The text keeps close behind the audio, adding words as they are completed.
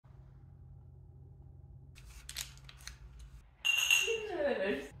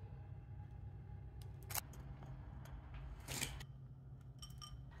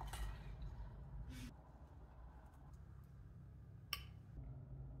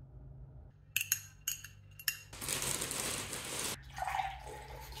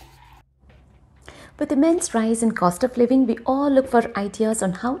With immense rise in cost of living, we all look for ideas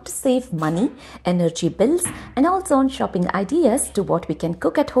on how to save money, energy bills, and also on shopping ideas to what we can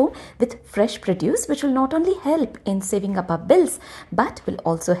cook at home with fresh produce, which will not only help in saving up our bills, but will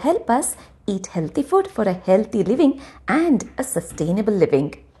also help us eat healthy food for a healthy living and a sustainable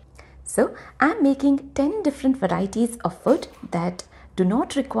living. So, I'm making 10 different varieties of food that do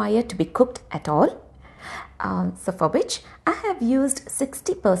not require to be cooked at all. So for which I have used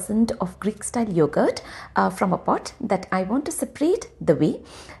 60% of Greek style yogurt from a pot that I want to separate the whey.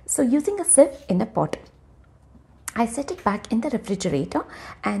 So using a sieve in a pot, I set it back in the refrigerator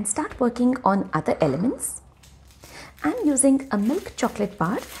and start working on other elements. I'm using a milk chocolate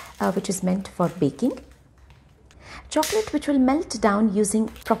bar which is meant for baking. Chocolate which will melt down using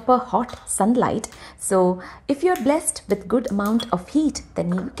proper hot sunlight. So if you're blessed with good amount of heat,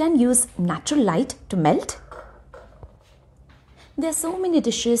 then you can use natural light to melt. There are so many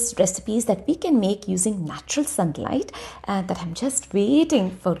dishes, recipes that we can make using natural sunlight that I'm just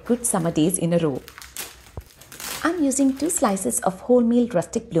waiting for good summer days in a row. I'm using 2 slices of wholemeal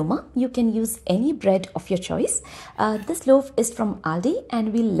rustic bloomer. You can use any bread of your choice. This loaf is from Aldi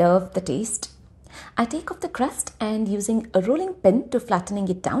and we love the taste. I take off the crust and using a rolling pin to flattening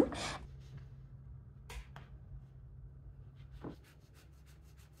it down.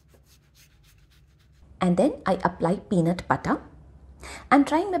 And then I apply peanut butter. I'm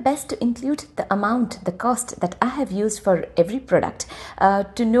trying my best to include the amount, the cost that I have used for every product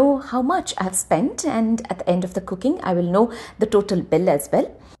to know how much I have spent, and at the end of the cooking I will know the total bill as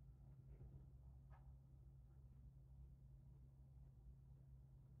well.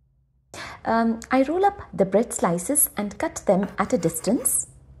 I roll up the bread slices and cut them at a distance.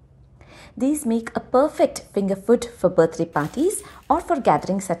 These make a perfect finger food for birthday parties or for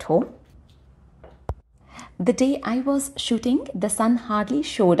gatherings at home. The day I was shooting, the sun hardly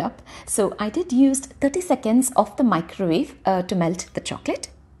showed up, so I did use 30 seconds of the microwave to melt the chocolate.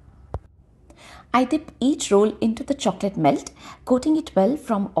 I dip each roll into the chocolate melt, coating it well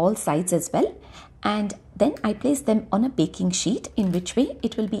from all sides as well, and then I place them on a baking sheet, in which way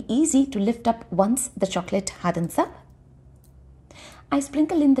it will be easy to lift up once the chocolate hardens up. I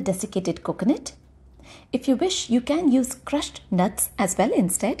sprinkle in the desiccated coconut. If you wish, you can use crushed nuts as well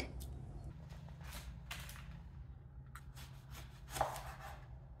instead.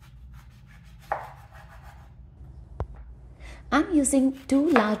 I'm using 2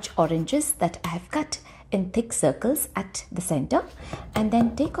 large oranges that I have cut in thick circles at the center, and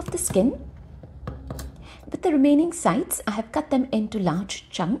then take off the skin. With the remaining sides, I have cut them into large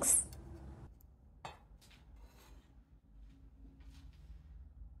chunks.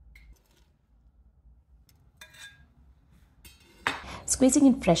 Squeezing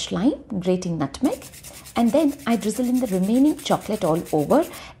in fresh lime, grating nutmeg, and then I drizzle in the remaining chocolate all over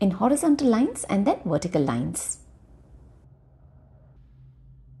in horizontal lines and then vertical lines.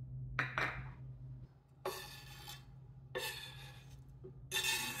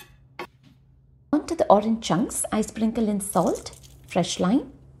 Onto the orange chunks, I sprinkle in salt, fresh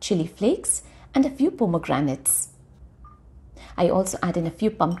lime, chili flakes, and a few pomegranates. I also add in a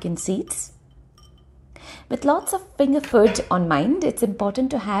few pumpkin seeds. With lots of finger food on mind, it's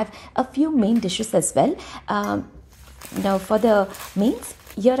important to have a few main dishes as well. Now for the mains,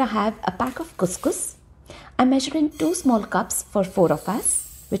 here I have a pack of couscous. I'm measuring 2 small cups for 4 of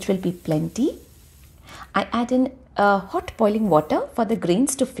us, which will be plenty. I add in hot boiling water for the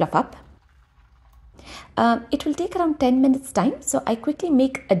grains to fluff up. It will take around 10 minutes time, so I quickly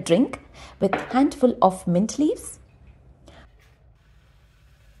make a drink with a handful of mint leaves,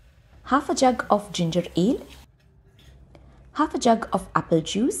 half a jug of ginger ale, half a jug of apple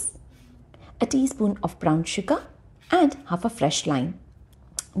juice, a teaspoon of brown sugar, and half a fresh lime.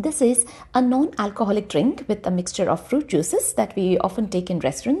 This is a non-alcoholic drink with a mixture of fruit juices that we often take in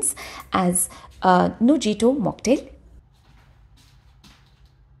restaurants as a Nojito mocktail.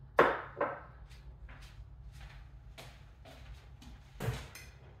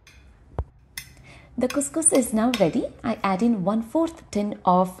 The couscous is now ready. I add in 1/4 tin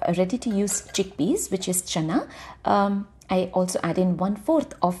of ready-to-use chickpeas, which is chana. I also add in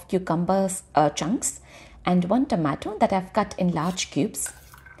 1/4 of cucumbers chunks and 1 tomato that I've cut in large cubes,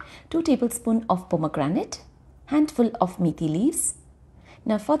 2 tablespoons of pomegranate, handful of methi leaves.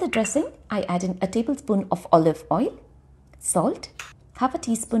 Now for the dressing, I add in a tablespoon of olive oil, salt, half a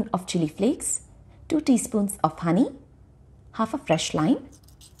teaspoon of chili flakes, 2 teaspoons of honey, half a fresh lime.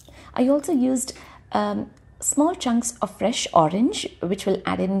 I also used small chunks of fresh orange, which will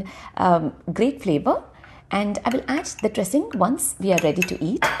add in great flavor, and I will add the dressing once we are ready to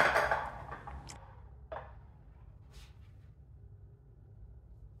eat.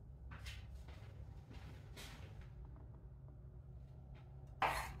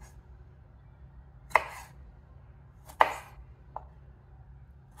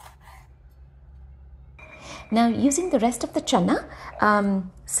 Now using the rest of the chana,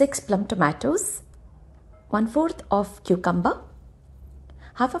 6 plum tomatoes, 1/4 of cucumber,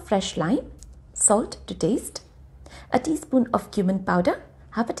 half a fresh lime, salt to taste, a teaspoon of cumin powder,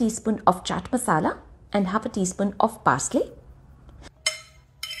 half a teaspoon of chaat masala and half a teaspoon of parsley.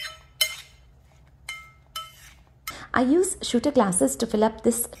 I use shooter glasses to fill up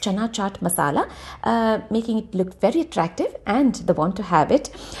this chana chaat masala, making it look very attractive and the want to have it.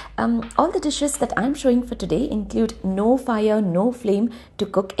 All the dishes that I'm showing for today include no fire, no flame to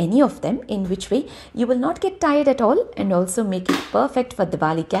cook any of them, in which way you will not get tired at all and also make it perfect for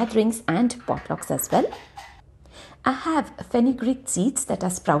Diwali gatherings and potlucks as well. I have fenugreek seeds that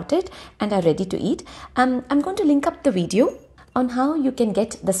are sprouted and are ready to eat. I'm going to link up the video on how you can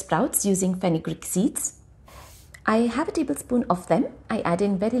get the sprouts using fenugreek seeds. I have a tablespoon of them. I add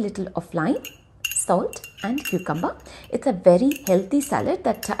in very little of lime, salt and cucumber. It's a very healthy salad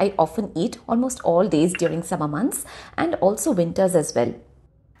that I often eat almost all days during summer months and also winters as well.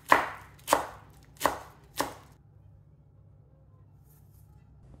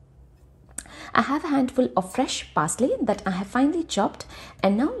 I have a handful of fresh parsley that I have finely chopped,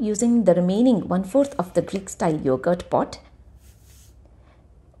 and now using the remaining 1/4 of the Greek style yogurt pot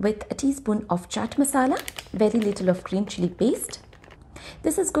with a teaspoon of chaat masala, very little of green chili paste.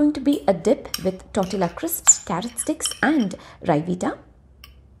 This is going to be a dip with tortilla crisps, carrot sticks and Ryvita.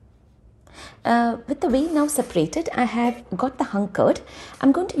 With the whey now separated, I have got the hung curd.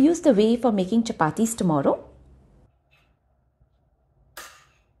 I'm going to use the whey for making chapatis tomorrow.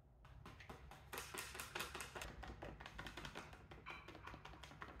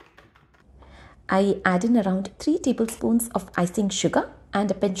 I add in around 3 tablespoons of icing sugar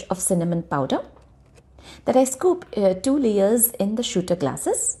and a pinch of cinnamon powder that I scoop 2 layers in the shooter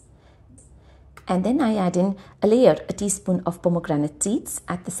glasses. And then I add in a teaspoon of pomegranate seeds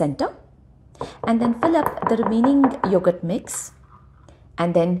at the center, and then fill up the remaining yogurt mix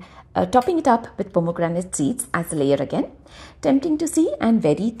and then topping it up with pomegranate seeds as a layer again. Tempting to see and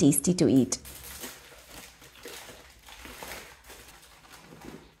very tasty to eat.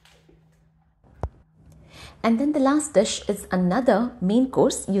 And then the last dish is another main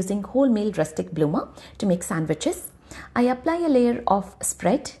course using wholemeal rustic bloomer to make sandwiches. I apply a layer of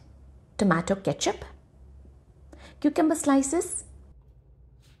spread, tomato ketchup, cucumber slices,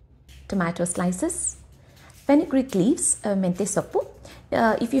 tomato slices, fenugreek leaves, mente soppu.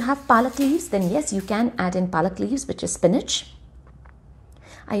 If you have palak leaves, then yes, you can add in palak leaves, which is spinach.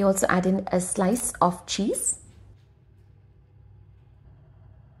 I also add in a slice of cheese.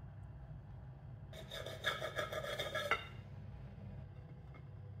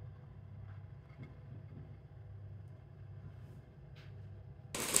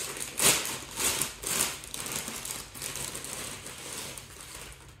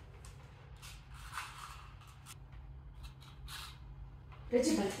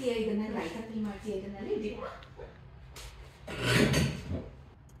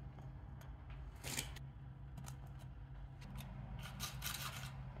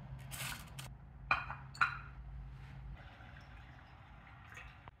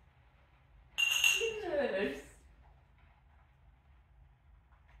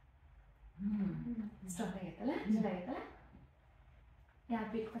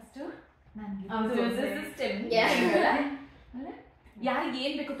 ಯಾರಿಗೆ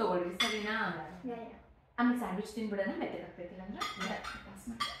ಏನ್ ಬೇಕು ತಗೊಳ್ರಿ ಸರಿನಾ ಆಮೇಲೆ sandwich ತಿನ್ಬಿಡೋಣ ಮೆತ್ತಗಾಗ್ತೈತಿ ಅಂದ್ರೆ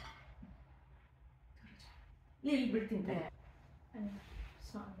ಇಲ್ಲಿ ಬಿಡ್ತೀನಿ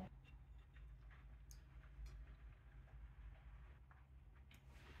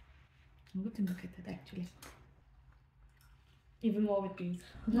ತಿನ್ಬೇಕಾಯ್ತದೆ actually even more with these.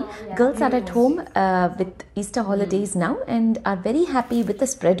 Girls are at home with Easter holidays now and are very happy with the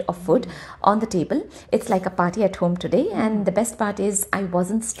spread of food on the table. It's like a party at home today, and the best part is I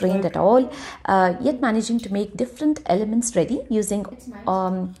wasn't strained at all, yet managing to make different elements ready using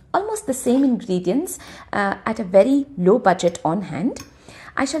almost the same ingredients at a very low budget on hand.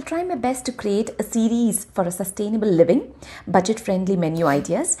 I shall try my best to create a series for a sustainable living, budget-friendly menu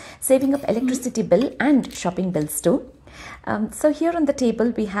ideas, saving up electricity bill and shopping bills too. So here on the table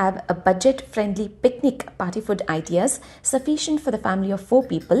we have a budget-friendly picnic party food ideas sufficient for the family of 4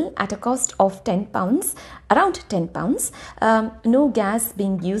 people at a cost of £10, around £10. No gas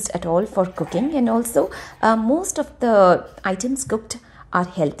being used at all for cooking, and also most of the items cooked are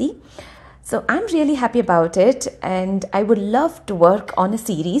healthy. So I'm really happy about it, and I would love to work on a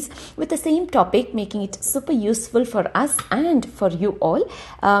series with the same topic, making it super useful for us and for you all,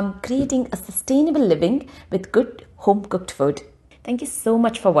 creating a sustainable living with good home cooked food. Thank you so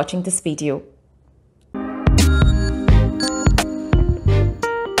much for watching this video.